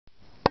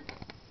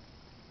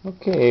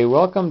Okay,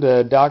 welcome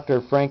to Dr.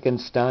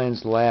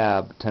 Frankenstein's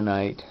lab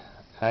tonight.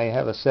 I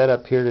have a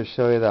setup here to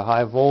show you the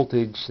high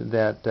voltage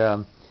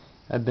that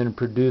I've been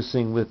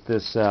producing with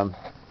this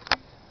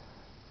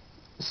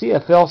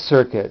CFL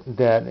circuit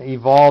that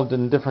evolved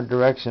in different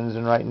directions,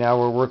 and right now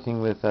we're working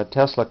with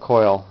Tesla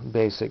coil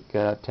basic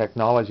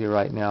technology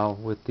right now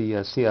with the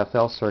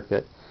CFL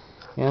circuit.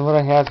 And what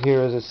I have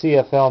here is a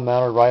CFL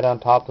mounted right on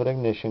top of an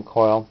ignition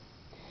coil,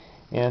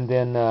 and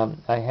then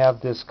I have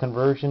this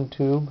conversion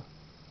tube,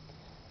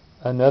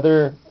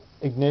 another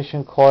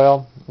ignition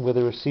coil with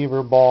a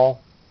receiver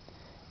ball,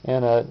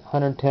 and a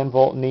 110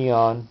 volt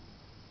neon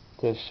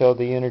to show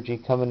the energy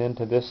coming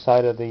into this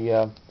side of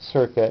the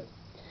circuit.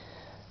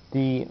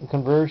 The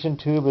conversion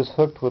tube is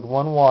hooked with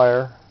one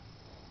wire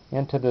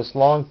into this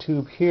long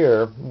tube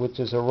here, which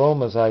is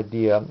Aroma's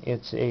idea.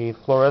 It's a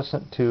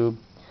fluorescent tube,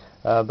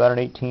 about an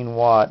 18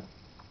 watt,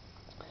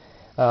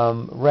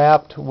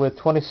 wrapped with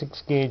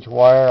 26 gauge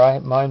wire.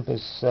 Mine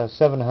is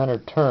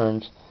 700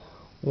 turns.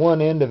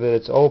 One end of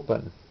it's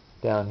open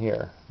down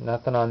here,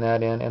 nothing on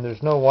that end, and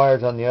there's no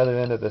wires on the other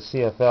end of the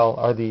CFL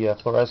or the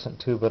fluorescent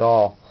tube at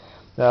all.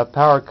 The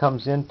power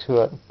comes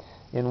into it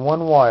in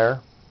one wire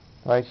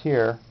right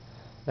here,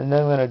 and then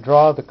I'm going to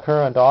draw the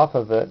current off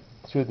of it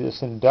through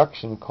this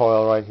induction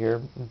coil right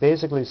here.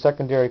 Basically,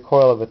 secondary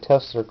coil of a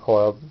Tesla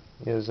coil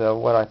is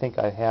what I think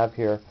I have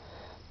here.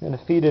 I'm going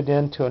to feed it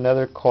into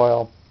another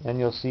coil, and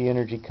you'll see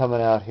energy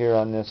coming out here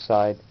on this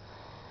side.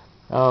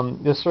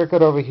 This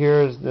circuit over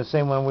here is the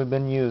same one we've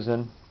been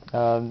using.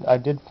 I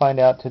did find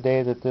out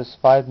today that this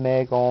 5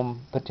 meg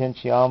ohm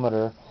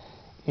potentiometer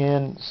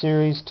in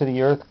series to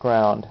the earth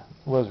ground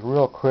was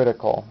real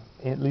critical,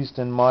 at least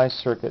in my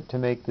circuit, to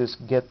make this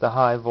get the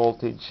high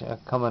voltage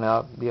coming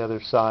out the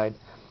other side.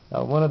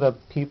 One of the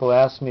people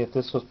asked me if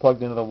this was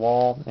plugged into the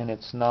wall, and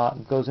it's not.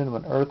 It goes into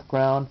an earth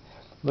ground.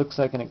 Looks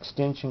like an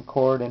extension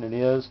cord, and it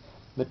is.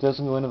 But it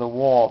doesn't go into the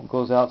wall. It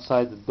goes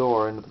outside the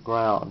door into the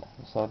ground.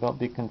 So don't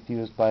be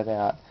confused by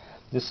that.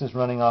 This is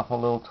running off a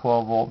little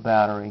 12 volt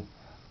battery.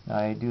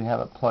 I do have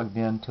it plugged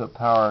into a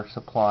power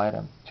supply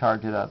to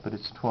charge it up, but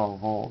it's 12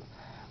 volt.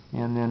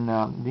 And then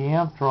the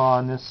amp draw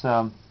on this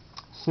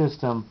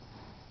system,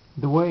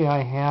 the way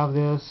I have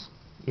this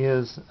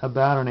is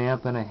about an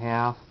amp and a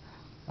half.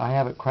 I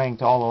have it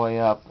cranked all the way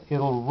up.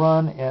 It'll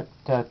run at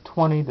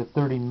 20 to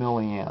 30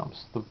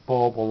 milliamps. The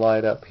bulb will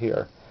light up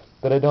here.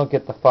 But I don't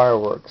get the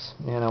fireworks,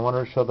 and I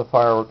wanted to show the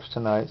fireworks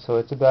tonight. So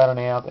it's about an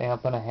amp,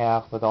 amp and a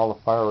half with all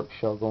the fireworks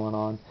show going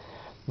on.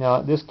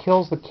 Now this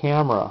kills the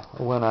camera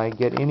when I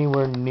get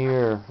anywhere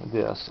near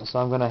this, so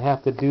I'm going to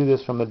have to do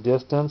this from a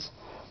distance.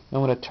 I'm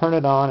going to turn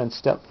it on and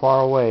step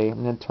far away,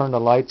 and then turn the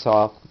lights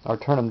off, or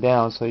turn them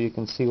down so you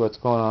can see what's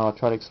going on. I'll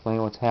try to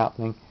explain what's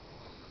happening.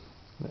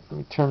 Let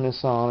me turn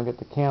this on. I'll get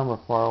the camera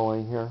far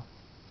away here.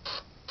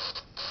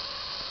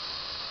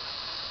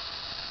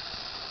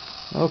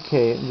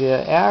 Okay,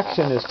 the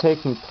action is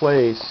taking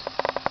place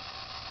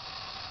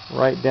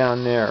right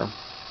down there.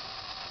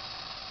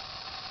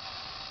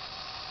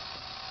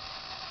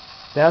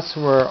 That's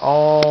where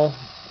all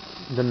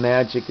the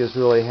magic is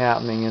really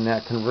happening, in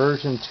that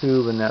conversion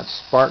tube and that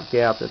spark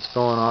gap that's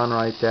going on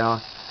right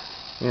now.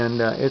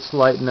 And it's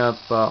lighting up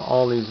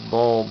all these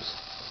bulbs.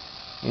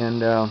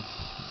 And I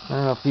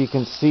don't know if you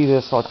can see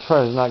this. I'll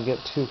try to not get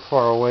too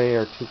far away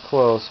or too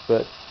close,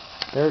 but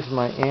there's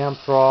my amp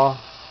draw.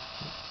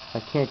 I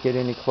can't get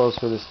any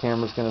closer. This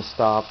camera's going to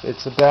stop.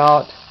 It's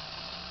about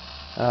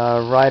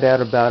right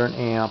at about an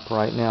amp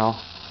right now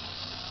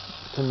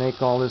to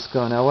make all this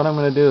go. Now what I'm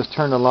going to do is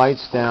turn the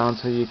lights down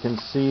so you can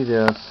see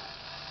this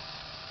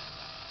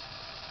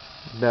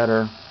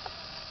better.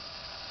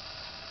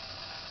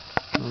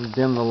 And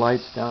dim the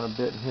lights down a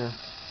bit here.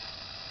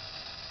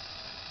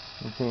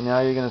 Okay, now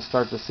you're going to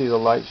start to see the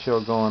light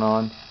show going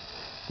on.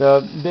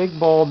 The big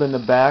bulb in the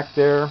back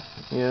there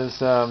is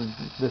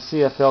the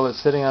CFL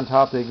that's sitting on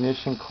top of the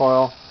ignition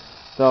coil.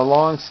 The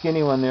long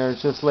skinny one there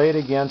is just laid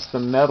against the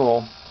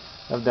metal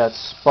of that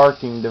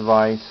sparking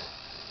device.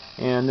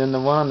 And then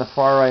the one on the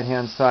far right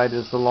hand side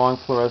is the long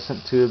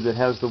fluorescent tube that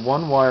has the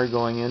one wire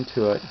going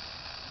into it.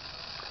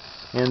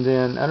 And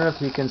then, I don't know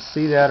if you can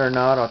see that or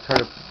not. I'll try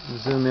to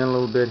zoom in a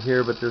little bit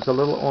here, but there's a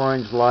little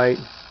orange light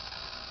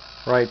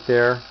right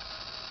there.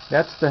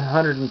 That's the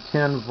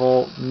 110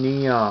 volt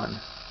neon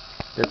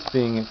that's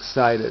being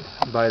excited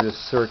by this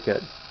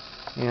circuit.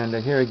 And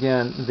here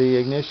again, the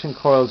ignition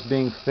coil is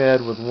being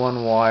fed with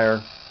one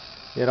wire.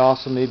 It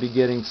also may be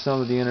getting some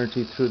of the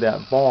energy through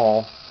that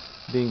ball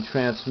being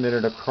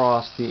transmitted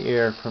across the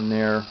air from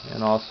there,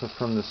 and also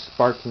from the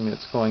sparking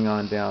that's going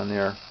on down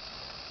there.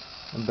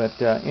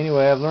 But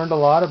anyway, I've learned a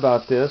lot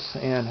about this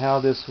and how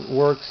this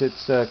works.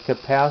 It's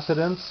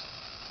capacitance,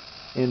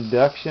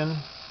 induction,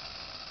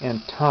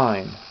 and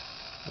time.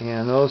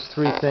 And those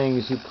three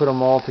things, you put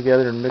them all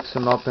together and mix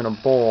them up in a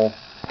bowl,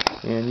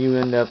 and you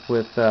end up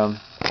with the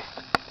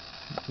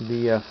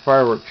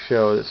fireworks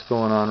show that's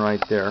going on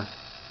right there.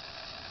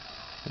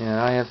 And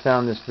I have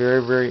found this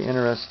very, very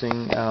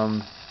interesting,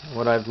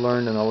 what I've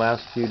learned in the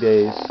last few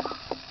days.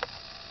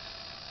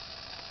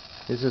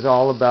 This is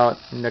all about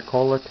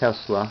Nikola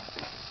Tesla.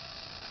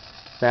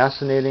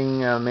 fascinating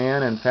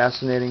man and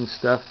fascinating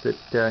stuff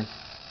that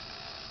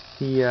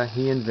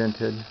he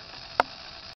invented.